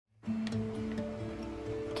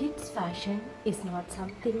fashion is not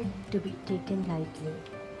something to be taken lightly.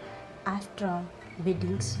 After all,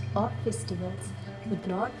 weddings or festivals would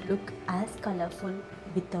not look as colorful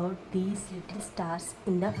without these little stars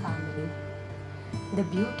in the family. The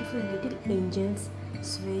beautiful little angels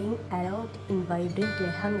swaying around in vibrant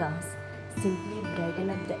lehengas simply brighten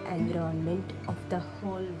up the environment of the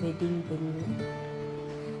whole wedding venue.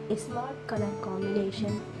 A smart color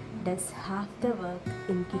combination does half the work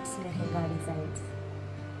in kids' lehenga designs.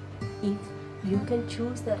 If you can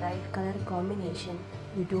choose the right color combination,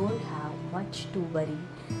 you don't have much to worry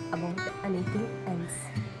about anything else.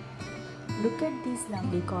 Look at these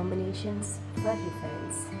lovely combinations for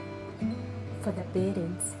reference. For the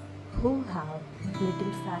parents who have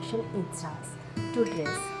little fashion instas to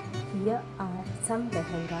dress, here are some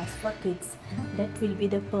lehengas for kids that will be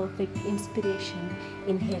the perfect inspiration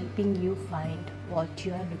in helping you find what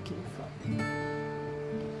you are looking for.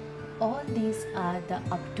 All these are the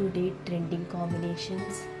up-to-date trending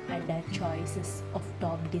combinations and are choices of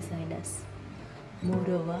top designers.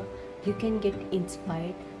 Moreover, you can get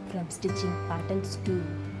inspired from stitching patterns too.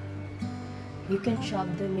 You can shop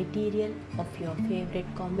the material of your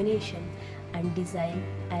favorite combination and design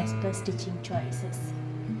as per stitching choices.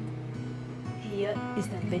 Here is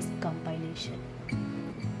the best compilation.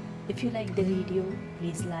 If you like the video,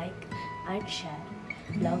 please like and share.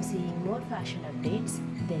 Love seeing more fashion updates?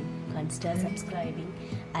 Then consider subscribing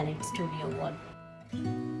Allied Studio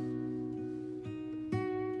One.